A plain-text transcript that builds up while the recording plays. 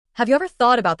Have you ever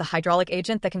thought about the hydraulic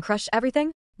agent that can crush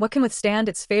everything? What can withstand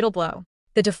its fatal blow?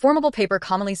 The deformable paper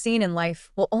commonly seen in life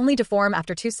will only deform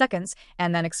after 2 seconds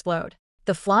and then explode.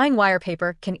 The flying wire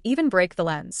paper can even break the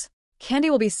lens. Candy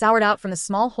will be soured out from the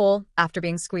small hole after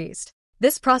being squeezed.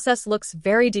 This process looks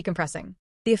very decompressing.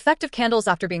 The effect of candles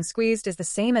after being squeezed is the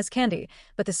same as candy,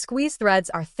 but the squeezed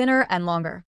threads are thinner and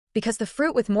longer. Because the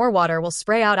fruit with more water will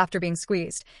spray out after being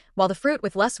squeezed, while the fruit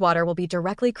with less water will be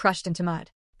directly crushed into mud.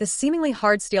 The seemingly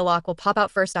hard steel lock will pop out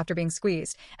first after being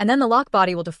squeezed, and then the lock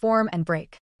body will deform and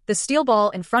break. The steel ball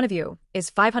in front of you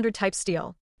is 500 type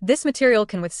steel. This material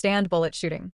can withstand bullet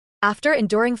shooting. After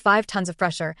enduring 5 tons of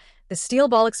pressure, the steel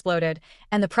ball exploded,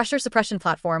 and the pressure suppression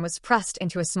platform was pressed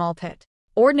into a small pit.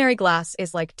 Ordinary glass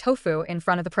is like tofu in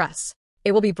front of the press.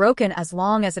 It will be broken as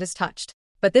long as it is touched.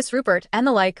 But this Rupert and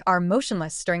the like are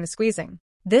motionless during the squeezing.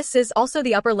 This is also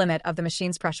the upper limit of the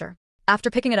machine's pressure. After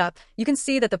picking it up, you can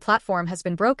see that the platform has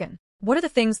been broken. What are the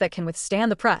things that can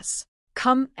withstand the press?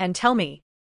 Come and tell me.